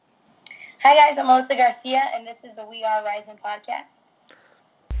Hi guys, I'm Melissa Garcia, and this is the We Are Rising podcast.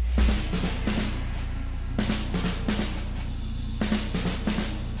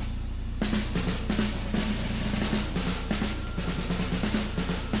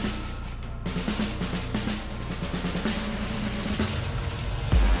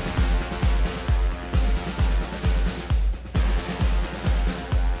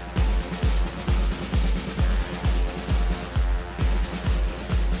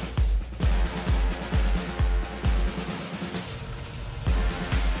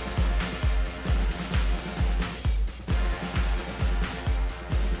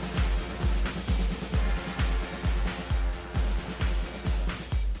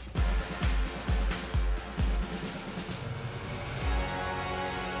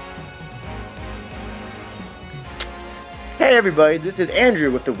 Hey everybody, this is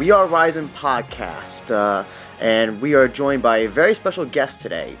Andrew with the We Are Rising podcast, and we are joined by a very special guest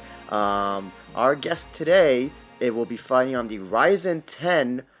today. Our guest today, it will be fighting on the Rizin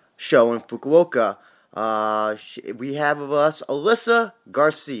 10 show in Fukuoka. We have with us Alyssa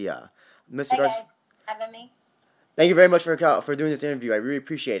Garcia. Hey guys, having me? Thank you very much for doing this interview. I really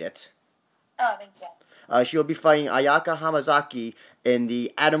appreciate it. Oh, thank you. She will be fighting Ayaka Hamazaki in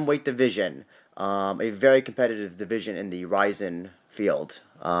the atomweight division. A very competitive division in the Rizin field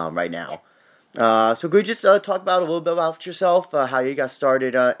right now. So could you just talk about a little bit about yourself, how you got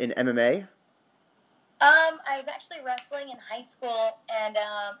started in MMA? I was actually wrestling in high school, and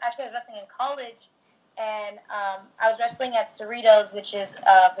actually I was wrestling in college, and I was wrestling at Cerritos, which is,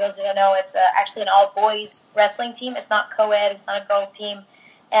 for those who don't know, it's actually an all-boys wrestling team. It's not co-ed, it's not a girls' team.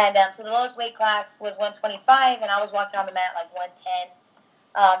 And so the lowest weight class was 125, and I was walking on the mat like 110.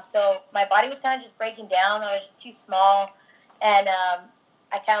 So my body was kind of just breaking down. I was just too small, and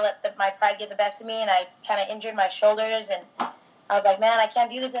I kind of let my pride get the best of me, and I kind of injured my shoulders, and I was like, man, I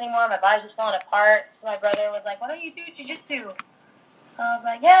can't do this anymore. My body's just falling apart. So my brother was like, why don't you do jiu-jitsu? I was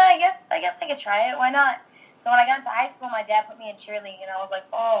like, yeah, I guess I could try it. Why not? So when I got into high school, my dad put me in cheerleading, and I was like,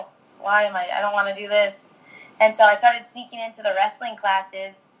 oh, why am I don't want to do this. And so I started sneaking into the wrestling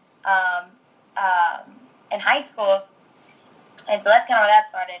classes in high school. And so that's kind of where that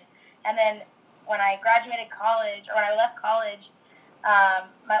started. And then when I graduated college, or when I left college,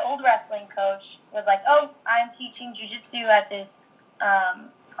 my old wrestling coach was like, oh, I'm teaching jiu-jitsu at this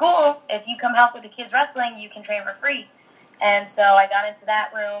school. If you come help with the kids wrestling, you can train for free. And so I got into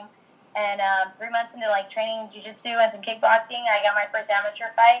that room. And 3 months into training jiu-jitsu and some kickboxing, I got my first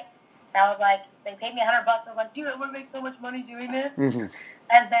amateur fight. And I was like, they paid me $100. I was like, dude, I want to make so much money doing this. Mm-hmm.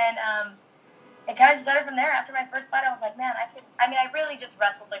 And then it kind of just started from there. After my first fight, I was like, man, I really just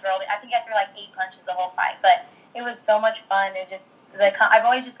wrestled the girl. I think I threw 8 punches the whole fight, but it was so much fun. I've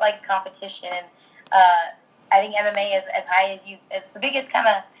always just liked competition. And I think MMA is as high as it's the biggest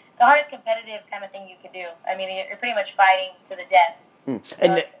the hardest competitive kind of thing you can do. I mean, you're pretty much fighting to the death.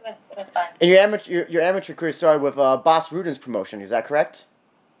 And it was fun. And your amateur career started with Boss Ruden's promotion, is that correct?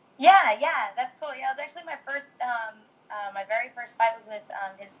 Yeah, that's cool. Yeah, it was actually my first. My very first fight was with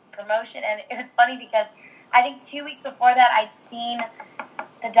his promotion, and it was funny because I think 2 weeks before that I'd seen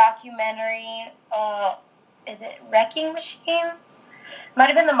the documentary, is it Wrecking Machine? Might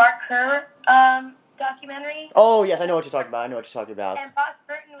have been the Mark Kerr documentary. Oh, yes, I know what you're talking about. And Boss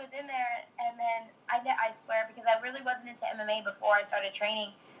Burton was in there, and then I swear, because I really wasn't into MMA before I started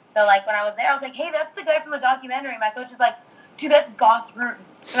training, so when I was there, I was like, hey, that's the guy from the documentary. My coach was like, dude, that's Boss Burton.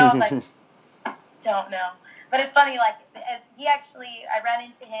 And I was like, don't know. But it's funny, I ran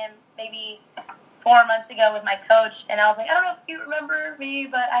into him maybe 4 months ago with my coach, and I was like, I don't know if you remember me,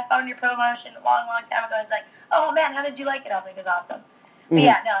 but I found your promotion a long, long time ago. He's like, oh, man, how did you like it? I was like, it was awesome. But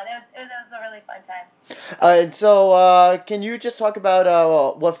yeah, no, it was a really fun time. And so, can you just talk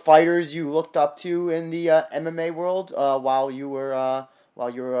about what fighters you looked up to in the MMA world while you were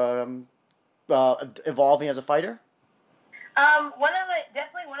evolving as a fighter?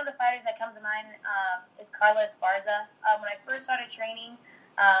 Definitely one of the fighters that comes to mind is Carla Esparza. When I first started training,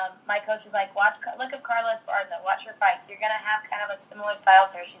 my coach was like, look up Carla Esparza, watch her fights. You're going to have kind of a similar style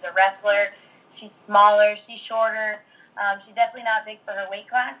to her. She's a wrestler, she's smaller, she's shorter. She's definitely not big for her weight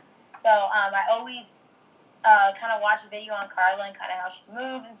class. So I always kind of watch a video on Carla and kind of how she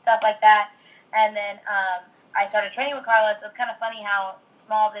moved and stuff like that. And then I started training with Carla, so it's kind of funny how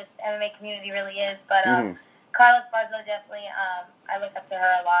small this MMA community really is. But Carla Esparza, definitely, I look up to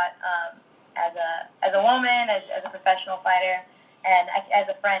her a lot as a woman, as a professional fighter, and as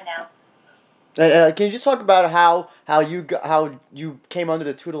a friend now. Can you just talk about how you came under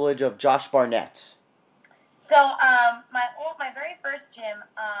the tutelage of Josh Barnett? So my very first gym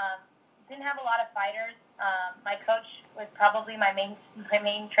didn't have a lot of fighters. My coach was probably my main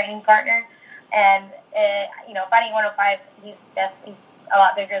training partner, and fighting 105, he's a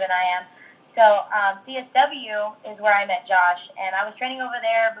lot bigger than I am. So CSW is where I met Josh, and I was training over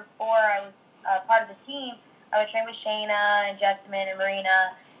there before I was part of the team. I would train with Shayna and Jessamine and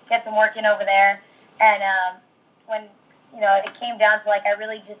Marina, get some work in over there, and when it came down to I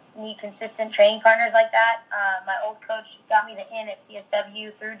really just need consistent training partners like that. My old coach got me the in at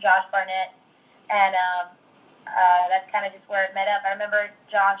CSW through Josh Barnett, and that's kind of just where it met up. I remember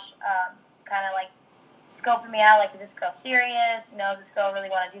Josh kind of scoping me out, is this girl serious? Does this girl really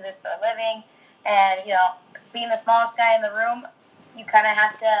want to do this for a living? And being the smallest guy in the room, you kind of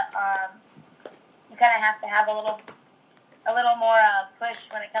have to have a little more push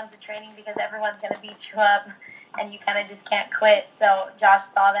when it comes to training, because everyone's going to beat you up, and you kind of just can't quit. So Josh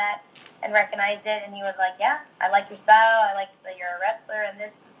saw that and recognized it, and he was like, yeah, I like your style. I like that you're a wrestler, and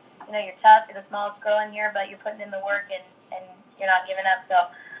this, you're tough. You're the smallest girl in here, but you're putting in the work, and you're not giving up. So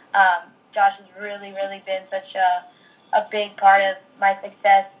Josh has really, really been such a big part of my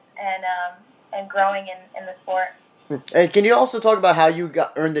success and growing in the sport. And can you also talk about how you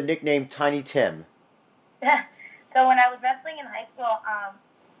earned the nickname Tiny Tim? So when I was wrestling in high school,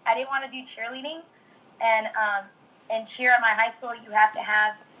 I didn't want to do cheerleading. And in cheer at my high school, you have to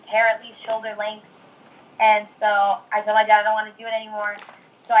have hair at least shoulder length. And so I told my dad I don't want to do it anymore.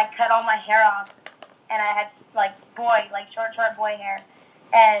 So I cut all my hair off, and I had short boy hair.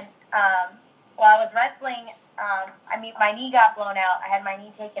 And while I was wrestling, my knee got blown out. I had my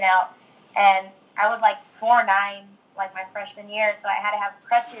knee taken out, and I was 4'9", my freshman year. So I had to have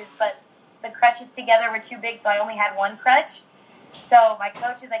crutches, but the crutches together were too big, so I only had one crutch. So my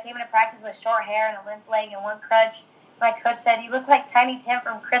coaches, I came into practice with short hair and a limp leg and one crutch. My coach said, "You look like Tiny Tim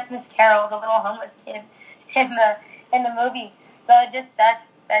from Christmas Carol, the little homeless kid in the movie." So it just stuck.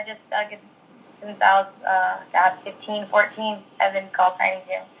 That just stuck since I was 15, 14. I've been called Tiny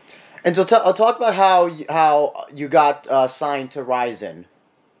Tim. And so I'll talk about how you got signed to Rizin.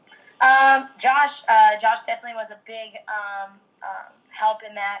 Josh definitely was a big help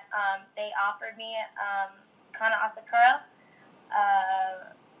in that. They offered me Kana Asakura.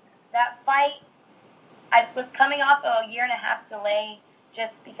 That fight, I was coming off a 1.5 year delay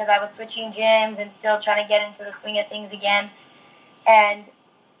just because I was switching gyms and still trying to get into the swing of things again. And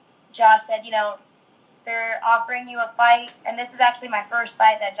Josh said, they're offering you a fight, and this is actually my first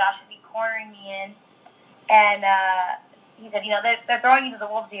fight that Josh would be cornering me in. And he said, they're throwing you to the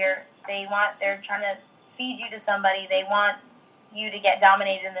wolves here. They're trying to feed you to somebody. They want you to get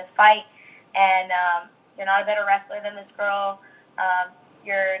dominated in this fight, and you're not a better wrestler than this girl.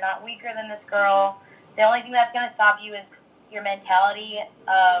 You're not weaker than this girl. The only thing that's going to stop you is your mentality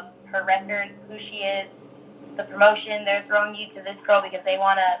of her record, who she is, the promotion. They're throwing you to this girl because they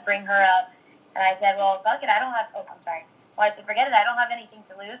want to bring her up. And I said, well, fuck it, I don't have... Oh, I'm sorry. Well, I said, forget it, I don't have anything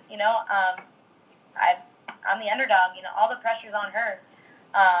to lose, I'm the underdog, all the pressure's on her.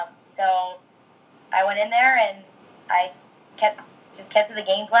 So I went in there, and I kept to the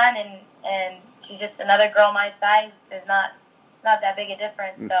game plan, and she's just another girl my size. There's not that big a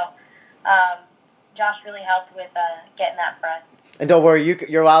difference. So Josh really helped with getting that for us. And don't worry,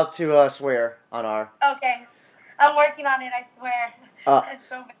 you're allowed to swear on our... Okay. I'm working on it, I swear. I'm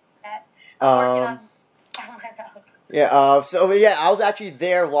so bad at that. I'm working on... Oh, my God. Yeah, I was actually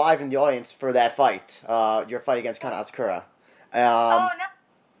there live in the audience for that fight, your fight against Kana Asakura. Oh,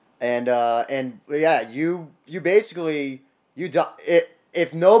 no. And yeah, you basically,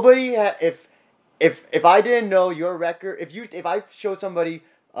 if nobody, if I didn't know your record, if I showed somebody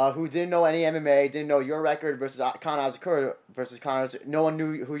who didn't know any MMA, didn't know your record versus Kana Asakura versus Kana, no one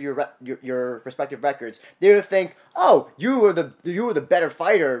knew who your respective records, they would think, oh, you were the better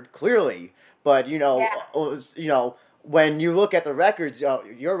fighter, clearly. But when you look at the records,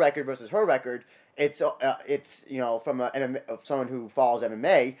 your record versus her record, it's from someone who follows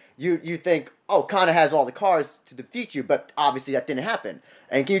MMA, you think, oh, Kana has all the cards to defeat you, but obviously that didn't happen.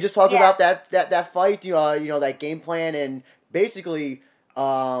 And can you just talk about that fight, that game plan, and basically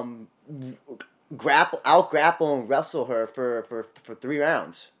out grapple and wrestle her for 3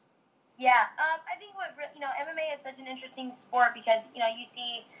 rounds? Yeah, I think MMA is such an interesting sport because you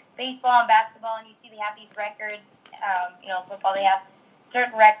see baseball and basketball, and you see they have these records. Football, they have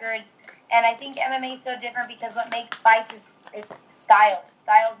certain records. And I think MMA is so different because what makes fights is style.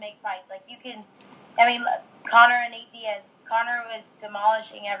 Styles make fights. Conor and Nate Diaz. Conor was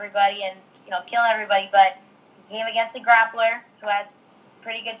demolishing everybody and, killing everybody, but he came against a grappler who has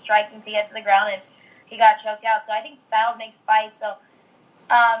pretty good striking to get to the ground, and he got choked out. So I think styles makes fights. So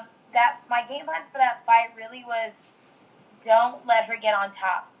my game plan for that fight really was don't let her get on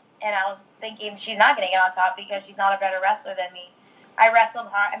top. and I was thinking she's not going to get on top because she's not a better wrestler than me. I wrestled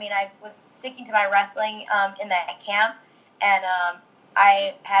hard. I mean, I was sticking to my wrestling in that camp, and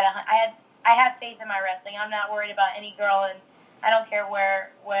I had faith in my wrestling. I'm not worried about any girl, and I don't care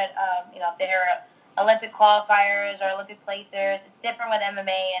if they're Olympic qualifiers or Olympic placers. It's different with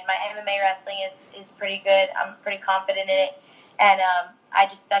MMA, and my MMA wrestling is pretty good. I'm pretty confident in it, and I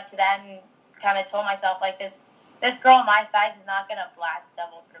just stuck to that and kind of told myself, like, this girl my size is not going to blast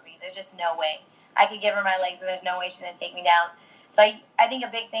double through me. There's just no way. I could give her my legs, but there's no way she's going to take me down. So I think a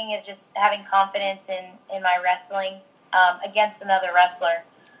big thing is just having confidence in my wrestling against another wrestler,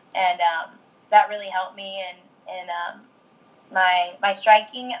 and that really helped me. And my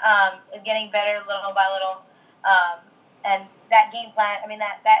striking is getting better little by little, and that game plan. I mean,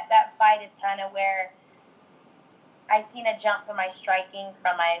 that fight is kind of where I've seen a jump from my striking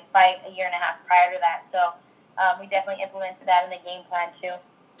from my fight a year and a half prior to that. So we definitely implemented that in the game plan too.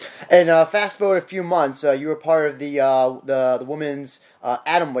 And fast forward a few months, you were part of the women's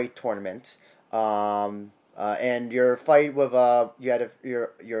atomweight tournament, and your fight with you had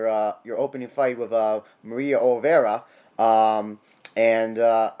your opening fight with Maria Oliveira, and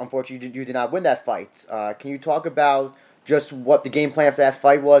unfortunately you did not win that fight. Can you talk about just what the game plan for that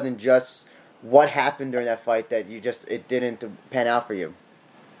fight was, and just what happened during that fight that it didn't pan out for you?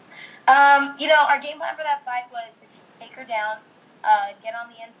 Our game plan for that fight was to take her down. Get on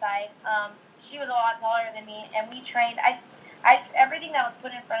the inside. She was a lot taller than me, and we trained. Everything that was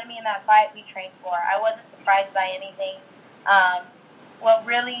put in front of me in that fight, we trained for. I wasn't surprised by anything. What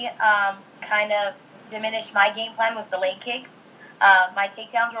really kind of diminished my game plan was the leg kicks. My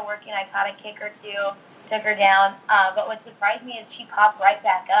takedowns were working. I caught a kick or two, took her down. But what surprised me is she popped right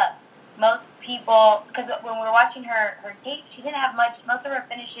back up. Most people, because when we were watching her tape, she didn't have much. Most of her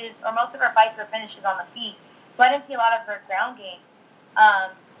fights were finishes on the feet. So I didn't see a lot of her ground game.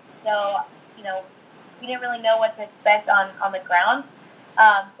 We didn't really know what to expect on the ground.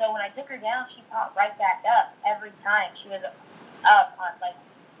 So when I took her down, she popped right back up every time. She was up on, like,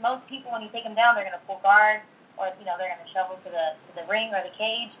 most people when you take them down, they're going to pull guard, or they're going to shove them to the ring or the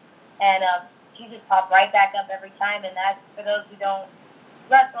cage, and she just popped right back up every time. And that's, for those who don't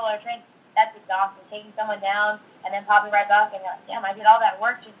wrestle or train, that's exhausting. Taking someone down and then popping right back, and damn, I did all that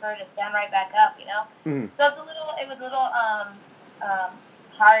work just for her to stand right back up, Mm-hmm. So it was a little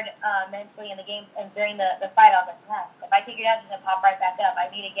hard mentally in the game, and during the fight, I was like, if I take her down, she's gonna pop right back up. I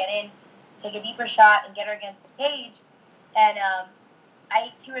need to get in, take a deeper shot, and get her against the cage. And I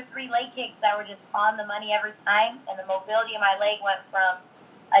ate 2 or 3 leg kicks that were just on the money every time, and the mobility of my leg went from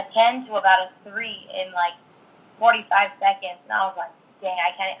a 10 to about a 3 in like 45 seconds. And I was like, dang,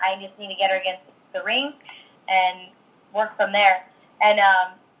 I just need to get her against the ring and work from there. And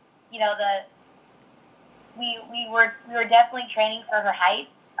we were definitely training for her height.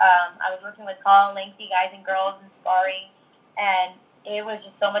 I was working with tall, lengthy guys and girls and sparring, and it was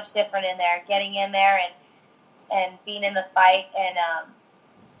just so much different in there. Getting in there and being in the fight, and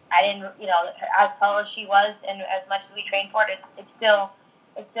I didn't, as tall as she was, and as much as we trained for it, it still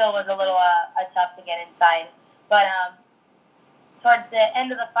was a little tough to get inside. But towards the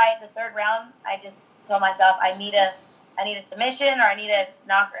end of the fight, the third round, I just told myself I need a submission, or I need to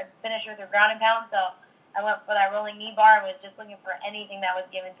finish her through ground and pound. So I went for that rolling knee bar and was just looking for anything that was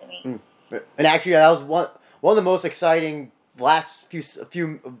given to me. And actually, that was one of the most exciting last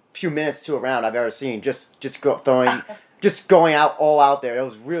few minutes to a round I've ever seen. Just going all out there. It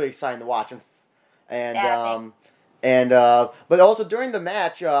was really exciting to watch. But also during the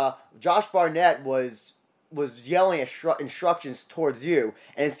match, Josh Barnett was yelling instructions towards you,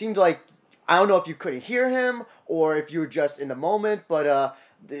 and it seemed like, I don't know if you couldn't hear him or if you were just in the moment, but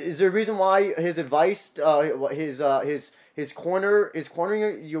is there a reason why his advice, his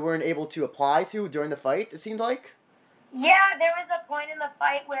cornering you weren't able to apply to during the fight, it seemed like? Yeah, there was a point in the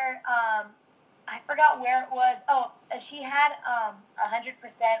fight where I forgot where it was. Oh, she had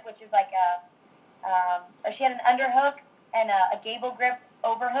 100%, which is like she had an underhook and a gable grip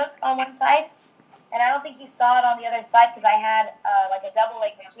overhook on one side. And I don't think you saw it on the other side because I had like a double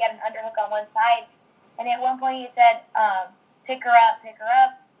leg. She had an underhook on one side. And at one point he said, pick her up. And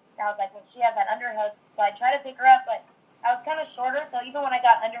I was like, well, she has that underhook. So I tried to pick her up, but I was kind of shorter. So even when I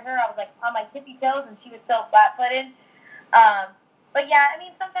got under her, I was like on my tippy toes, and she was still flat-footed. But yeah, I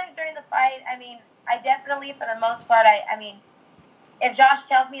mean, sometimes during the fight, I mean, I definitely, for the most part, I mean, if Josh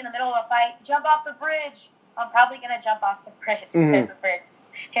tells me in the middle of a fight, jump off the bridge, I'm probably going to jump off the bridge, because the bridge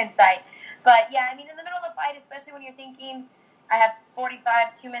inside. But yeah, I mean, in the middle of the fight, especially when you're thinking, I have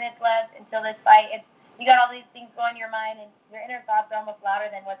 2 minutes left until this fight, you got all these things going in your mind, and your inner thoughts are almost louder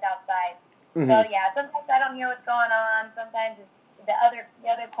than what's outside. So yeah, sometimes I don't hear what's going on. Sometimes the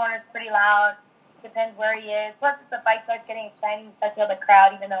other corner's pretty loud. Depends where he is. Plus, if the fight starts getting exciting, you start to feel the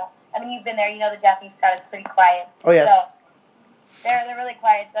crowd. Even though, I mean, you've been there, you know the Japanese crowd is pretty quiet. Oh yes. So they're really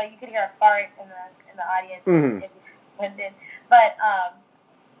quiet. So you could hear a fart in the audience if you listened in. But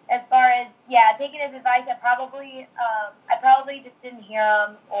as far as taking his advice, I probably just didn't hear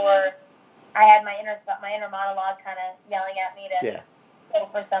him, or I had my inner monologue kind of yelling at me to go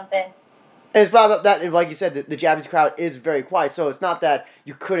for something. And it's about that, like you said, the Japanese crowd is very quiet, so it's not that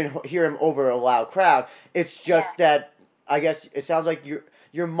you couldn't hear him over a loud crowd. It's just that, I guess, it sounds like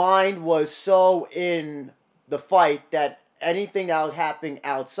your mind was so in the fight that anything that was happening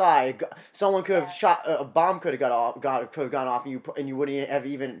outside, someone could have shot, a bomb could have gone off, and you wouldn't have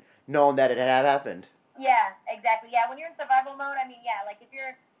even known that it had happened. Yeah, exactly. Yeah, when you're in survival mode, I mean, like if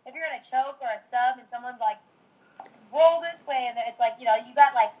you're in a choke or a sub and someone's like, roll this way, and then it's like, you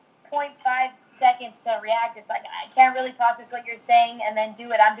got like 0.5 seconds to react. It's like, I can't really process what you're saying and then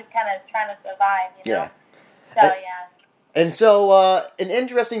do it. I'm just kind of trying to survive, you know? So, And so, an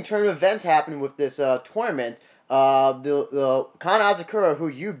interesting turn of events happened with this tournament. The Kana Asakura, who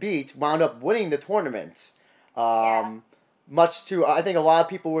you beat, wound up winning the tournament. Much to, I think a lot of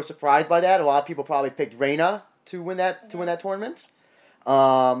people were surprised by that. A lot of people probably picked Reina to win that tournament.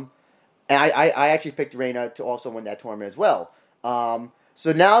 And I actually picked Reina to also win that tournament as well.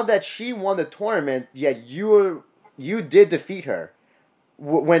 So now that she won the tournament, yet you did defeat her.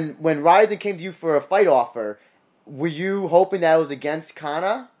 When Rizin came to you for a fight offer, were you hoping that it was against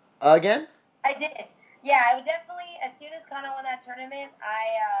Kana again? I did. Yeah, I would definitely, as soon as Kana won that tournament,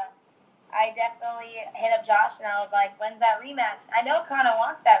 I definitely hit up Josh and I was like, when's that rematch? I know Kana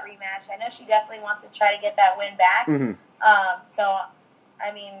wants that rematch. I know she definitely wants to try to get that win back. So,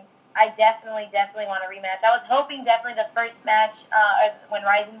 I mean, I definitely want a rematch. I was hoping definitely the first match, when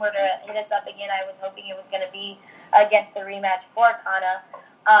Rizin were to hit us up again, I was hoping it was going to be against the rematch for Kana.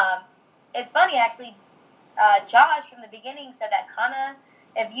 It's funny, actually, Josh from the beginning said that Kana,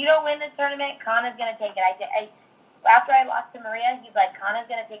 if you don't win this tournament, Kana's going to take it. After I lost to Maria, he's like, Kana's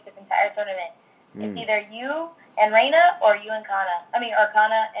going to take this entire tournament. It's either you and Reina or you and Kana. Or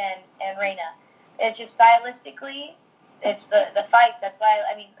Kana and Reina. It's just stylistically, it's the fight. That's why,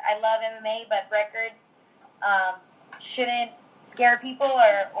 I love MMA, but records shouldn't scare people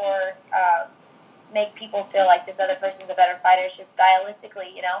or make people feel like this other person's a better fighter. It's just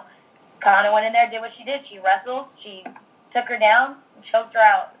stylistically, Kana went in there, did what she did. She wrestles. She took her down, and choked her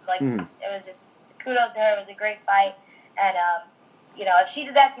out. It was just kudos to her. It was a great fight. And, if she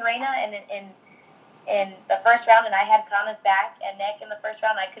did that to Reina in the first round and I had Kana's back and neck in the first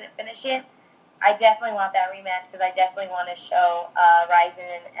round and I couldn't finish it, I definitely want that rematch because I definitely want to show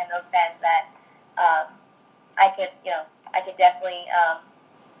Rizin and those fans that I could definitely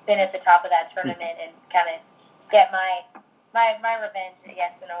been at the top of that tournament and kind of get my revenge, I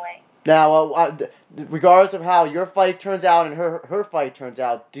guess, in a way. Now, regardless of how your fight turns out and her fight turns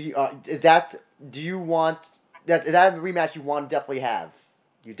out, do you want that rematch you want to definitely have?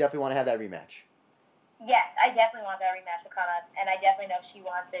 You definitely want to have that rematch. Yes, I definitely want that rematch with Kana, and I definitely know she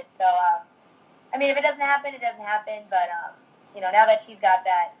wants it. So, if it doesn't happen, it doesn't happen. But now that she's got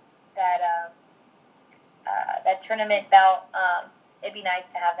that tournament belt, it'd be nice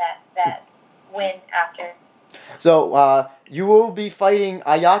to have that win after. So, you will be fighting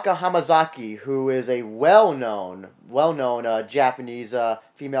Ayaka Hamazaki, who is a well-known Japanese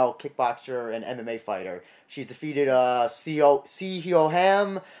female kickboxer and MMA fighter. She's defeated Hyo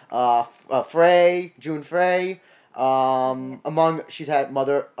Ham, June Frey, she's had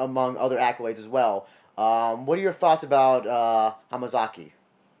among other accolades as well. What are your thoughts about Hamazaki?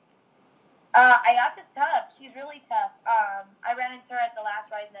 Ayaka's tough. She's really tough. I ran into her at the last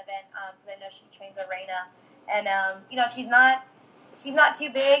Rizin event because I know she trains with Reina. And, she's not too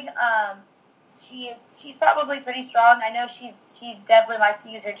big. She's probably pretty strong. I know she definitely likes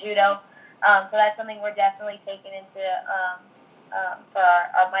to use her judo. So that's something we're definitely taking into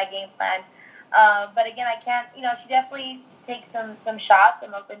for my game plan. But again, I can't, she definitely takes some shots,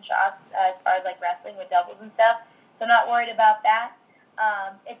 some open shots as far as like wrestling with doubles and stuff. So I'm not worried about that.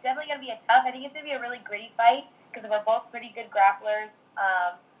 It's definitely going to be I think it's going to be a really gritty fight because we're both pretty good grapplers.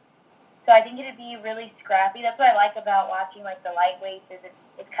 So I think it'd be really scrappy. That's what I like about watching like the lightweights is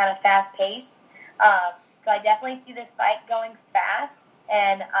it's kind of fast paced. So I definitely see this fight going fast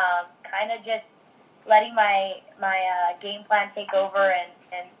and kind of just letting my game plan take over.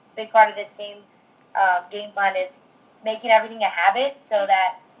 And big part of this game plan is making everything a habit so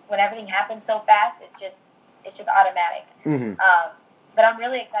that when everything happens so fast, it's just automatic. Mm-hmm. But I'm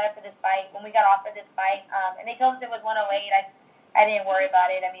really excited for this fight. When we got offered this fight, and they told us it was 108, I didn't worry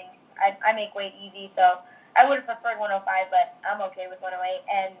about it. I make weight easy, so I would have preferred 105, but I'm okay with 108.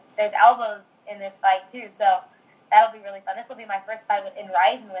 And there's elbows in this fight too, so that'll be really fun. This will be my first fight in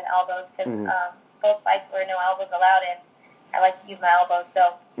Rizin with elbows because both fights were no elbows allowed, and I like to use my elbows.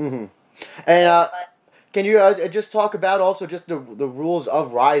 So. And can you just talk about also just the rules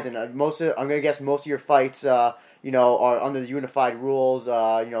of Rizin? I'm gonna guess most of your fights, are under the unified rules.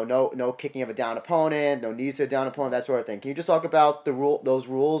 No kicking of a down opponent, no knees to a down opponent, that sort of thing. Can you just talk about those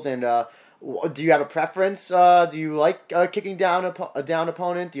rules and do you have a preference? Do you like kicking down a down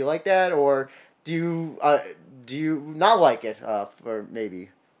opponent? Do you like that, or do you not like it? For maybe.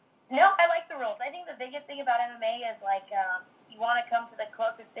 No, I like the rules. I think the biggest thing about MMA is you want to come to the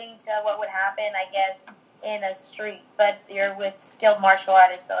closest thing to what would happen, I guess, in a street, but you're with skilled martial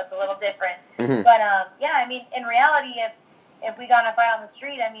artists, so it's a little different. But in reality, if we got in a fight on the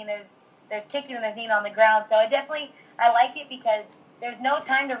street, there's kicking and there's kneeing on the ground. So I like it because there's no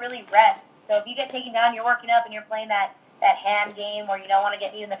time to really rest. So if you get taken down, you're working up and you're playing that hand game where you don't want to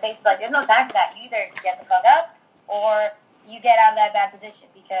get kneed in the face. It's like there's no time for that. You either get the fuck up or you get out of that bad position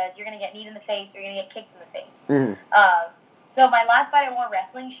because you're going to get kneed in the face or you're going to get kicked in the face. So my last fight, I wore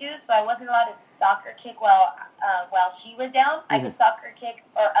wrestling shoes, so I wasn't allowed to soccer kick while she was down. I could soccer kick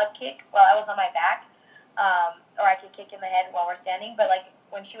or up kick while I was on my back, or I could kick in the head while we're standing. But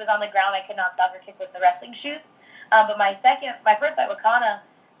when she was on the ground, I could not soccer kick with the wrestling shoes. But my first fight with Kana,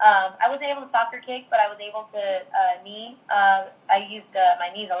 I wasn't able to soccer kick, but I was able to knee. I used my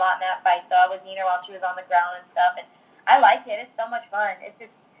knees a lot in that fight, so I was kneeing her while she was on the ground and stuff. And I like it. It's so much fun. It's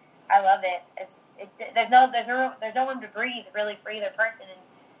just, I love it. There's no room to breathe really for either person, and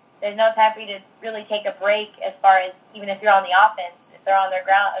there's no time for you to really take a break as far as even if you're on the offense. If they're on the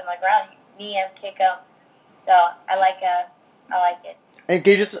ground, you knee them, kick them. So I like it. And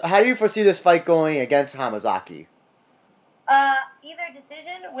can you how do you foresee this fight going against Hamazaki? Either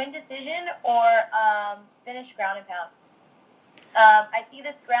win decision, or finish ground and pound. I see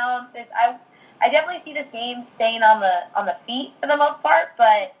this I definitely see this game staying on the feet for the most part,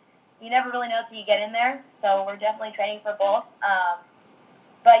 but you never really know until you get in there. So we're definitely training for both.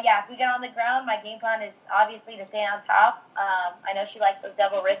 But yeah, if we get on the ground, my game plan is obviously to stay on top. I know she likes those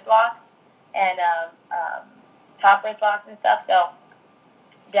double wrist locks and top wrist locks and stuff. So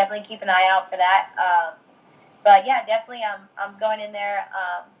definitely keep an eye out for that. But yeah, definitely I'm going in there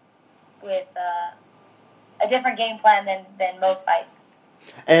with a different game plan than most fights.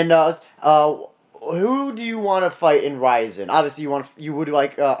 And who do you want to fight in Rizin? Obviously, you would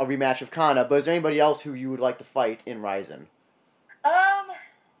like a rematch of Kana, but is there anybody else who you would like to fight in Rizin?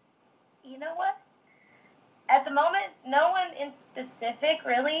 You know what? At the moment, no one in specific,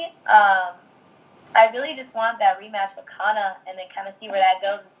 really. I really just want that rematch with Kana and then kind of see where that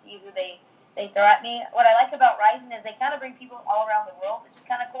goes and see who they throw at me. What I like about Rizin is they kind of bring people all around the world, which is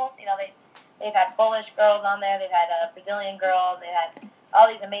kind of cool. So, they've had Polish girls on there, they've had Brazilian girls, they've had all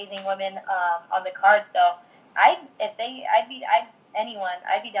these amazing women on the card. So I'd be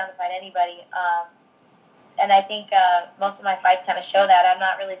down to fight anybody. And I think most of my fights kind of show that. I'm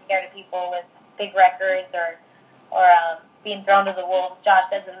not really scared of people with big records or being thrown to the wolves. Josh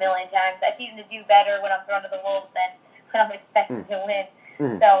says it a million times. I seem to do better when I'm thrown to the wolves than when I'm expected to win.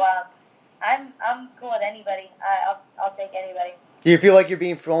 So I'm cool with anybody. I'll take anybody. Do you feel like you're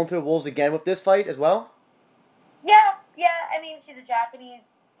being thrown to the wolves again with this fight as well? Yeah. She's a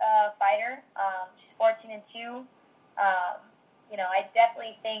Japanese fighter. She's 14-2. I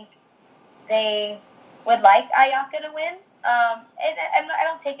definitely think they would like Ayaka to win. And I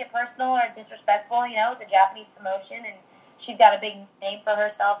don't take it personal or disrespectful. It's a Japanese promotion, and she's got a big name for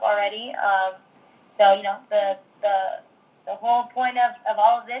herself already. So the whole point of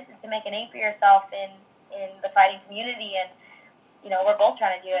all of this is to make a name for yourself in the fighting community, and we're both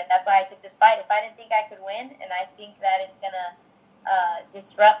trying to do it. That's why I took this fight. If I didn't think I could win, and I think that it's gonna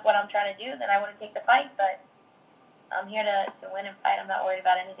disrupt what I'm trying to do, then I wouldn't take the fight. But I'm here to win and fight. I'm not worried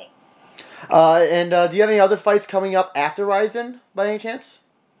about anything. And do you have any other fights coming up after Rizin, by any chance?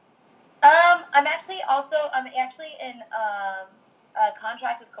 I'm actually in a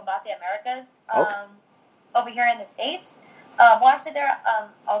contract with Combate Americas over here in the States. Well, actually, they're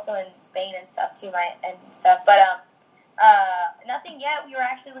also in Spain and stuff too, But nothing yet. We were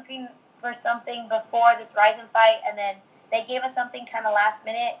actually looking for something before this Rizin fight, and then they gave us something kind of last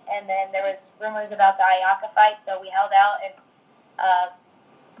minute, and then there was rumors about the Ayaka fight, so we held out, and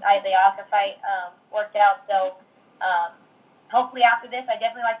the Ayaka fight worked out. So hopefully after this, I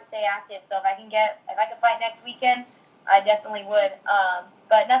definitely like to stay active. So if I could fight next weekend, I definitely would.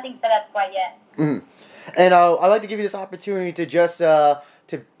 But nothing's set up quite yet. Mm-hmm. And I'd like to give you this opportunity to just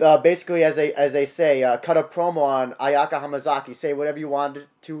basically, as they say, cut a promo on Ayaka Hamazaki. Say whatever you want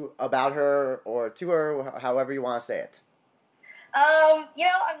to about her or to her, however you want to say it. I'm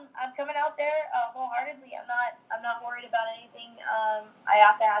coming out there wholeheartedly. I'm not worried about anything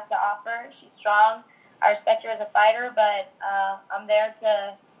Ayaka has to offer. She's strong. I respect her as a fighter, but I'm there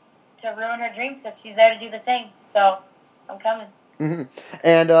to ruin her dreams because she's there to do the same. So I'm coming. Mm-hmm.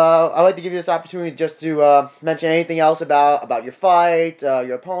 And I'd like to give you this opportunity just to mention anything else about your fight,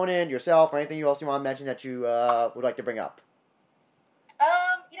 your opponent, yourself, or anything else you want to mention that you would like to bring up.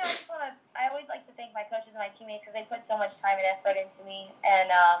 I always like to thank my coaches and my teammates because they put so much time and effort into me, and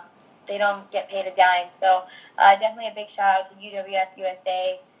they don't get paid a dime. So definitely a big shout out to UWF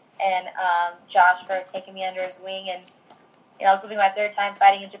USA and Josh for taking me under his wing. And this will be my third time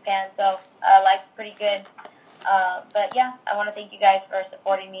fighting in Japan, so life's pretty good. But yeah, I want to thank you guys for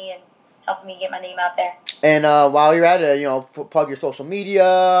supporting me and helping me get my name out there. And while you're at it, plug your social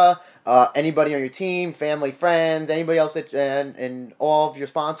media. Anybody on your team, family, friends, anybody else and all of your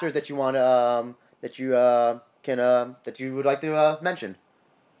sponsors that you want that you would like to mention.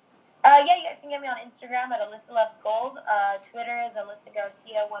 You guys can get me on Instagram at Alyssa Loves Gold. Twitter is Alyssa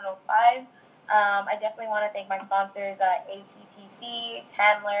Garcia 105. I definitely want to thank my sponsors, ATTC,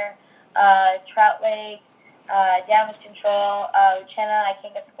 Tandler, Trout Lake, Damage Control, Uchenna,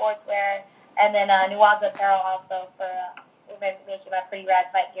 Ikenga Sportswear, and then Nuwaza Apparel also for making my pretty rad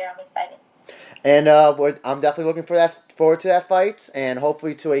fight gear. I'm excited. And I'm definitely looking forward to that fight, and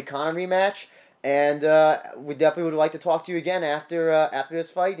hopefully to a Conor rematch. And we definitely would like to talk to you again after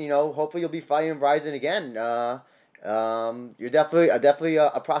this fight. Hopefully you'll be fighting Rizin again. You're definitely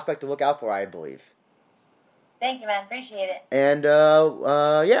a prospect to look out for, I believe. Thank you, man. Appreciate it. And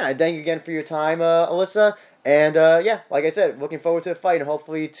thank you again for your time, Alyssa. And like I said, looking forward to the fight and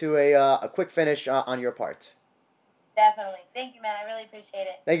hopefully to a quick finish on your part. Definitely. Thank you, man. I really appreciate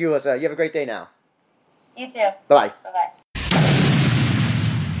it. Thank you, Alyssa. You have a great day now. You too. Bye-bye. Bye-bye.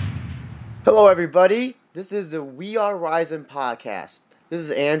 Hello, everybody. This is the We Are Rizin podcast. This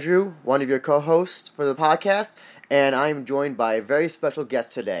is Andrew, one of your co-hosts for the podcast, and I'm joined by a very special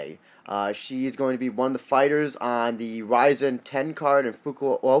guest today. She is going to be one of the fighters on the Rizin 10 card in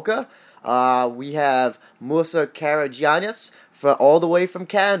Fukuoka. We have Melissa Karagiannis all the way from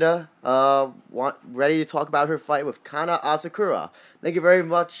Canada, ready to talk about her fight with Kana Asakura. Thank you very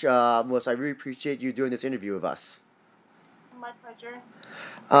much, Melissa. I really appreciate you doing this interview with us. My pleasure.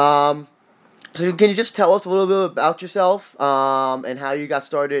 So can you just tell us a little bit about yourself and how you got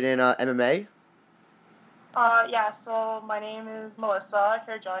started in MMA? So my name is Melissa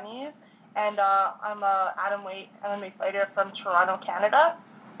Karagiannis, and I'm a atomweight MMA fighter from Toronto, Canada.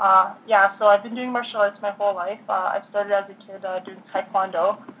 So I've been doing martial arts my whole life. I started as a kid doing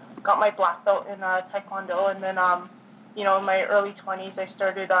Taekwondo, got my black belt in Taekwondo, and then, in my early 20s, I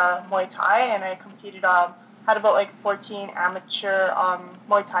started Muay Thai, and I competed, had about 14 amateur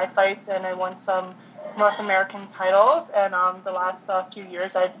Muay Thai fights, and I won some North American titles, and the last few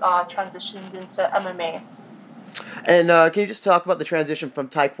years I've transitioned into MMA. And can you just talk about the transition from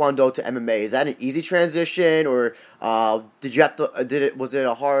Taekwondo to MMA? Is that an easy transition, or was it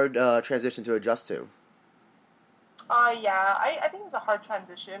a hard transition to adjust to? I think it was a hard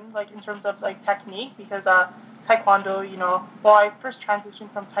transition, in terms of technique, because Taekwondo, I first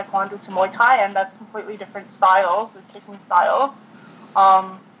transitioned from Taekwondo to Muay Thai, and that's completely different styles, kicking styles.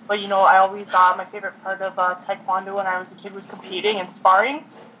 But I always my favorite part of Taekwondo when I was a kid was competing and sparring.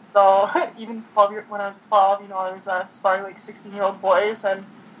 So even when I was 12, I was sparring 16-year-old boys, and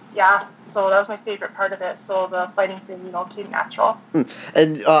so that was my favorite part of it. So the fighting thing, came natural.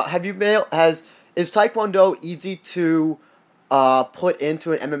 And is Taekwondo easy to put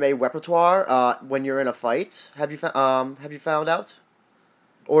into an MMA repertoire when you're in a fight? Have you found out?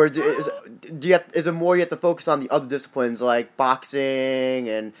 Or is it more you have to focus on the other disciplines like boxing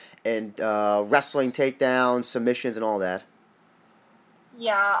and wrestling, takedowns, submissions, and all that?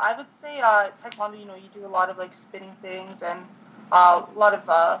 Yeah, I would say Taekwondo. You do a lot of spinning things and a lot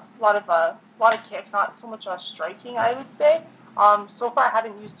of kicks, not so much striking, I would say. So far, I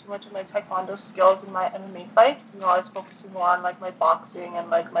haven't used too much of my Taekwondo skills in my MMA fights. I was focusing more on my boxing and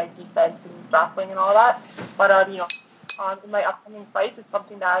my defense and grappling and all that. But in my upcoming fights, it's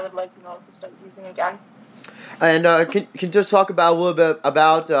something that I would like to start using again. And can you just talk about a little bit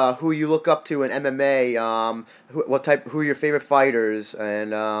about who you look up to in MMA? Who are your favorite fighters,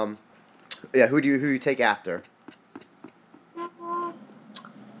 and who you take after?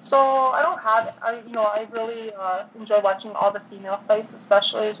 So I really enjoy watching all the female fights,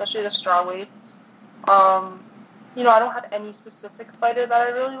 especially the strawweights. I don't have any specific fighter that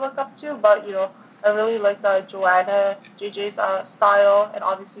I really look up to, but I really like Joanna JJ's style, and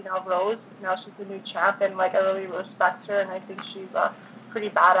obviously now Rose. Now she's the new champ, and like I really respect her, and I think she's pretty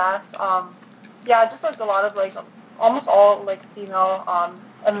badass. Yeah, just like a lot of like almost all like female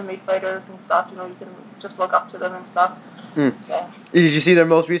MMA fighters and stuff. You know, you can just look up to them and stuff. So. Did you see their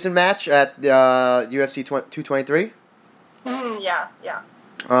most recent match at UFC 223? Yeah.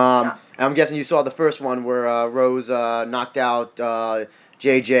 Yeah. I'm guessing you saw the first one where Rose knocked out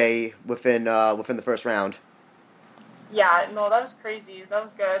JJ within the first round. Yeah, no, that was crazy. That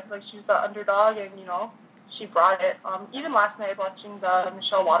was good. Like, she was the underdog, and, you know, she brought it. Even last night I was watching the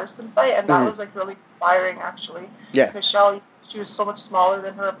Michelle Waterson fight, and that was, like, really inspiring, actually. Yeah. Michelle, she was so much smaller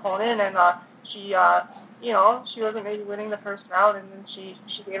than her opponent, and she, you know, she wasn't maybe winning the first round, and then she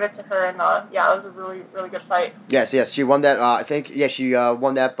gave it to her, and, yeah, it was a really, really good fight. Yes, she won that, I think, she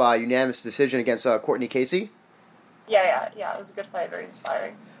won that by unanimous decision against Courtney Casey. Yeah, it was a good fight, very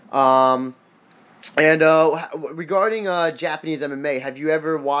inspiring. And regarding Japanese MMA, have you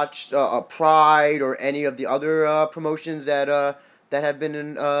ever watched Pride or any of the other promotions that have been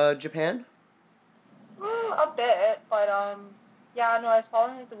in Japan? A bit, but yeah, no, I was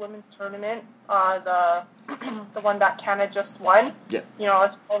following like the women's tournament, the one that Canada just won. Yeah. You know, I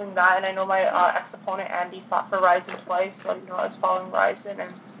was following that, and I know my ex-opponent Andy fought for Ryzen twice, so you know I was following Ryzen,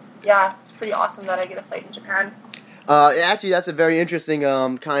 and yeah, it's pretty awesome that I get a fight in Japan. Actually, that's a very interesting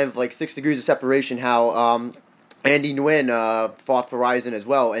kind of like 6 degrees of separation. How Andy Nguyen fought for Ryzen as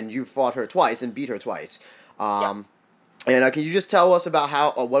well, and you fought her twice and beat her twice. And can you just tell us about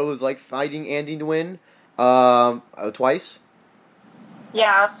how what it was like fighting Andy Nguyen twice?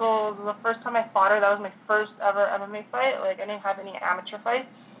 Yeah, so the first time I fought her, that was my first ever MMA fight. Like, I didn't have any amateur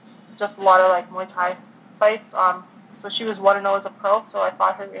fights, just a lot of like Muay Thai fights. So she was 1-0 as a pro, so I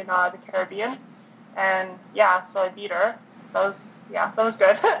fought her in the Caribbean. And yeah, so I beat her. That was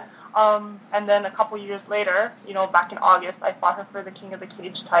good. And then a couple years later, you know, back in August, I fought her for the King of the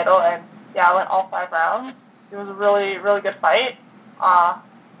Cage title, and yeah, I went all 5 rounds. It was a really, really good fight. A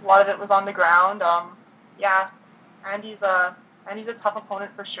lot of it was on the ground. Yeah, Andy's a tough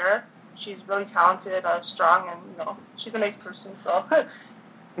opponent for sure. She's really talented, strong, and you know, she's a nice person. So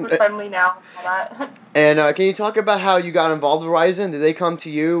we're friendly now. All that. And can you talk about how you got involved with Ryzen? Did they come to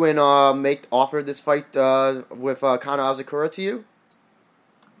you and offer this fight with Kana Asakura to you?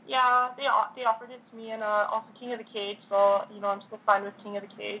 Yeah, they offered it to me, and also King of the Cage. So you know, I'm still fine with King of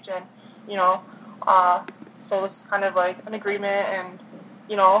the Cage, and you know, so this is kind of like an agreement, and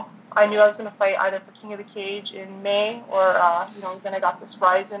you know, I knew I was going to fight either for King of the Cage in May, or you know, then I got this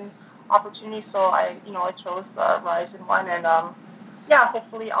Ryzen opportunity, so I chose the Ryzen one, and yeah,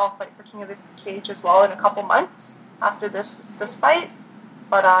 hopefully I'll fight for King of the Cage as well in a couple months after this fight.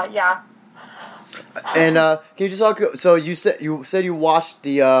 But yeah. And can you just talk? So you said you watched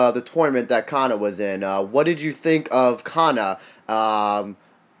the tournament that Kana was in. What did you think of Kana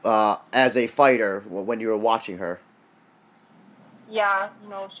as a fighter when you were watching her? Yeah, you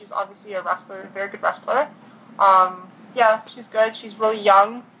know, she's obviously a wrestler, a very good wrestler. Yeah, she's good. She's really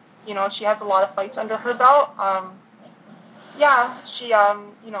young. You know, she has a lot of fights under her belt. Yeah, she,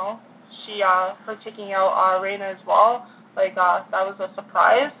 you know, her taking out Reina as well, like, that was a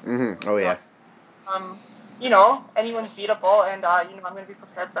surprise. Mm-hmm. Oh, yeah. You know, anyone's beatable, and, you know, I'm going to be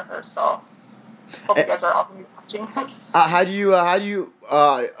prepared for her, so hope you guys are all going to be watching. How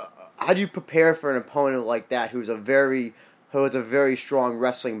do you prepare for an opponent like that who has a very strong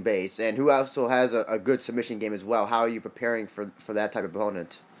wrestling base and who also has a good submission game as well? How are you preparing for that type of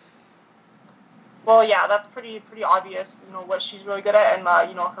opponent? Well, yeah, that's pretty obvious, you know, what she's really good at, and,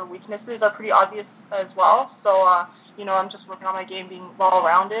 you know, her weaknesses are pretty obvious as well. So, you know, I'm just working on my game being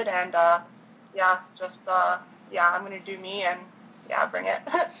well-rounded, and, yeah, just, yeah, I'm going to do me, and, yeah, bring it.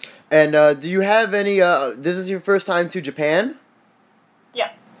 And do you have any, this is your first time to Japan?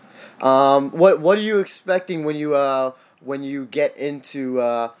 Yeah. What are you expecting when you get into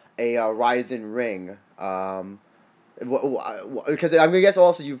a Ryzen ring? Because I'm gonna guess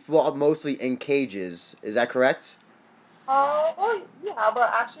also you fought mostly in cages. Is that correct? Well, yeah,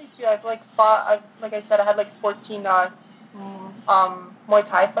 but actually too, I've like fought. Like I said, I had like 14 Muay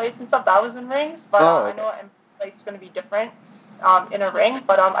Thai fights and stuff. That was in rings, but I know MMA fight's gonna be different in a ring.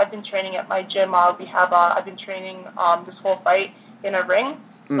 But I've been training at my gym. I've been training this whole fight in a ring.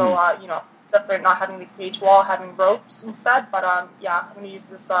 So you know, different, not having the cage wall, having ropes instead. But yeah, I'm gonna use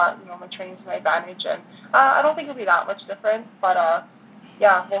this you know, my training to my advantage, and I don't think it'll be that much different. But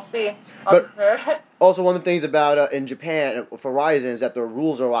yeah, we'll see. But also, one of the things about in Japan for Ryzen is that the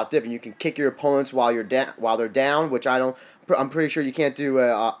rules are a lot different. You can kick your opponents while they're down, which I'm pretty sure you can't do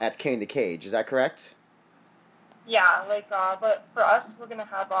at King of the Cage. Is that correct? Yeah, like but for us, we're gonna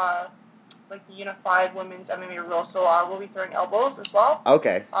have like the unified women's MMA rules, so we'll be throwing elbows as well.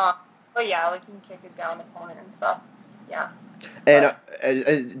 Okay. But yeah, like you can kick it down opponent and stuff. Yeah. And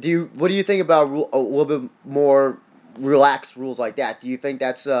what do you think about a little bit more relaxed rules like that? Do you think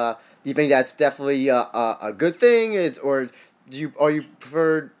that's definitely a good thing? Do you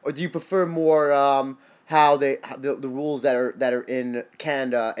prefer more how the rules that are in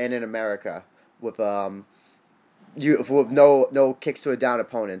Canada and in America with no kicks to a down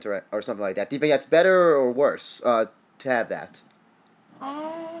opponent or something like that? Do you think that's better or worse to have that?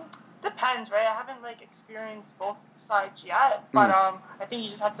 Depends, right? I haven't like experienced both sides yet, but I think you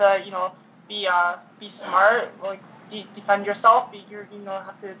just have to be smart, like defend yourself. You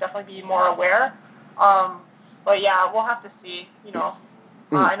have to definitely be more aware. But yeah, we'll have to see.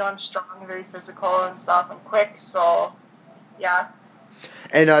 I know I'm strong, very physical and stuff. I'm quick, so yeah.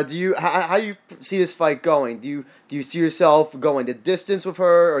 And how do you see this fight going? Do you see yourself going the distance with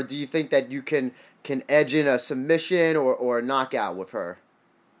her, or do you think that you can edge in a submission or a knockout with her?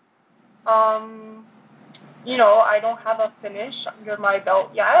 I don't have a finish under my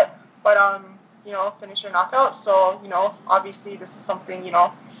belt yet, but finish or knockout. So obviously this is something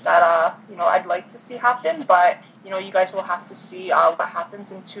that I'd like to see happen, but you guys will have to see what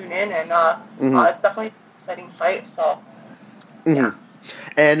happens and tune in, and it's definitely an exciting fight. So yeah.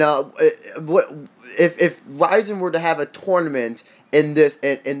 And what if Rizin were to have a tournament in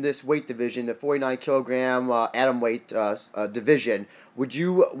this weight division, the 49 kilogram atomweight division,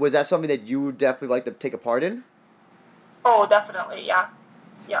 was that something that you would definitely like to take a part in? Oh, definitely, yeah.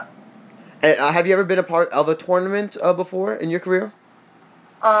 And have you ever been a part of a tournament before in your career?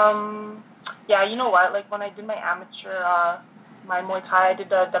 Yeah, you know what? Like when I did my amateur, my Muay Thai, I did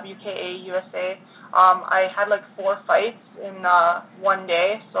the WKA USA. I had like 4 fights in one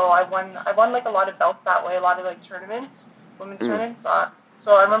day, so I won like a lot of belts that way, a lot of like tournaments, women's tournaments.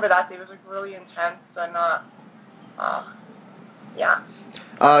 So I remember that day was like really intense, and yeah.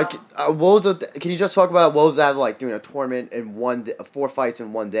 Can you just talk about what was that like doing a tournament in 4 fights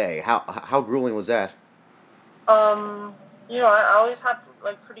in one day? How grueling was that? I always had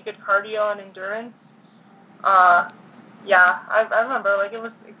like pretty good cardio and endurance. Yeah, I remember like it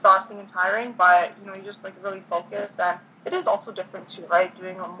was exhausting and tiring, but you just like really focused, and it is also different too, right?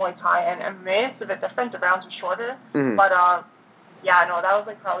 Doing Muay Thai and MMA, it's a bit different. The rounds are shorter, but yeah, no, that was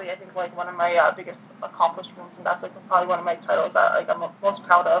like probably I think like one of my biggest accomplishments, and that's like probably one of my titles that like I'm most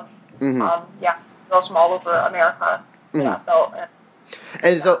proud of. Yeah, girls from all over America. Yeah, belt.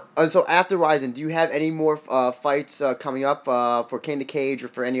 And so after Rizin, do you have any more fights coming up for King the Cage or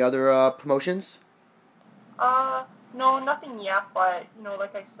for any other promotions? No, nothing yet, but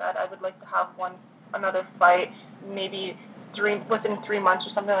like I said, I would like to have another fight, maybe within 3 months or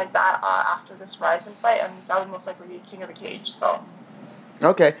something like that after this Rizin fight, and that would most likely be King of the Cage. So.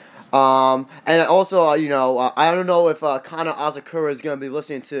 Okay. And also, I don't know if Kana Asakura is going to be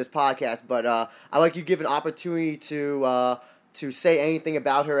listening to this podcast, but I'd like you to give an opportunity to say anything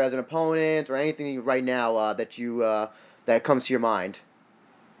about her as an opponent or anything right now that comes to your mind.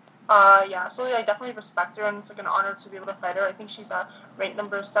 Yeah, so I definitely respect her, and it's like an honor to be able to fight her. I think she's ranked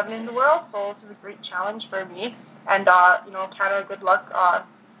number 7 in the world, so this is a great challenge for me. And Kana, good luck on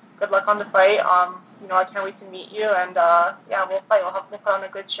the fight. I can't wait to meet you, and yeah, we'll fight. We'll put on a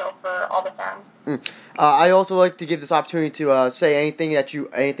good show for all the fans. I also like to give this opportunity to say anything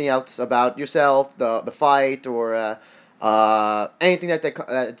else about yourself, the fight, or anything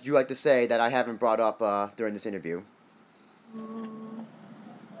that you like to say that I haven't brought up during this interview.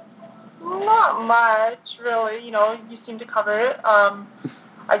 Not much, really. You seem to cover it.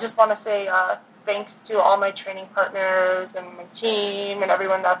 I just want to say thanks to all my training partners and my team and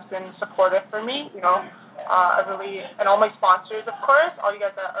everyone that's been supportive for me. And all my sponsors, of course, all you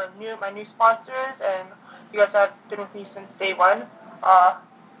guys that are my new sponsors, and you guys have been with me since day one.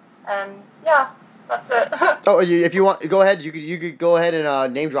 And yeah, that's it. If you want, go ahead. You could go ahead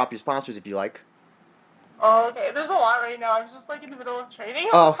and name drop your sponsors if you like. Oh, okay. There's a lot right now. I'm just like in the middle of training.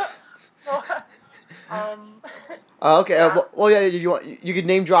 Oh. Okay. Yeah. Well, yeah. You could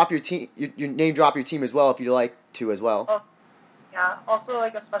name drop your team. You name drop your team as well if you'd like to as well. Oh, yeah. Also,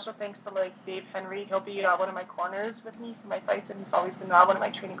 like a special thanks to like Dave Henry. He'll be one of my corners with me for my fights, and he's always been one of my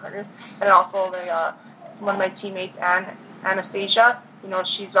training partners. And also one of my teammates, Anastasia.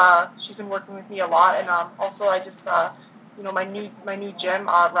 She's been working with me a lot, and also I just my new gym,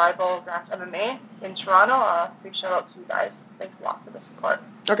 Rival Grants MMA in Toronto. Big shout out to you guys. Thanks a lot for the support.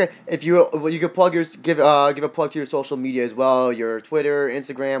 Okay, if you could plug give a plug to your social media as well, your Twitter,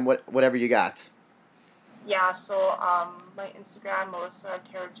 Instagram, whatever you got. Yeah, so my Instagram, Melissa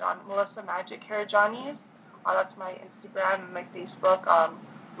Magic Karajanis. That's my Instagram, and my Facebook.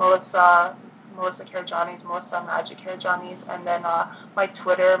 Melissa Karajanis, Melissa Magic Karajanis, and then my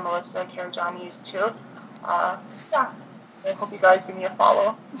Twitter, Melissa Karajanis too. Yeah, I hope you guys give me a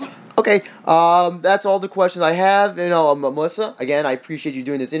follow. Okay, that's all the questions I have. Melissa, again, I appreciate you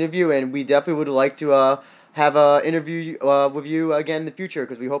doing this interview, and we definitely would like to have an interview with you again in the future,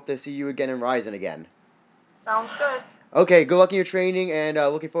 because we hope to see you again in Rizin again. Sounds good. Okay, good luck in your training, and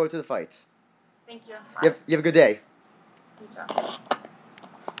looking forward to the fight. Thank you. You have a good day. You too.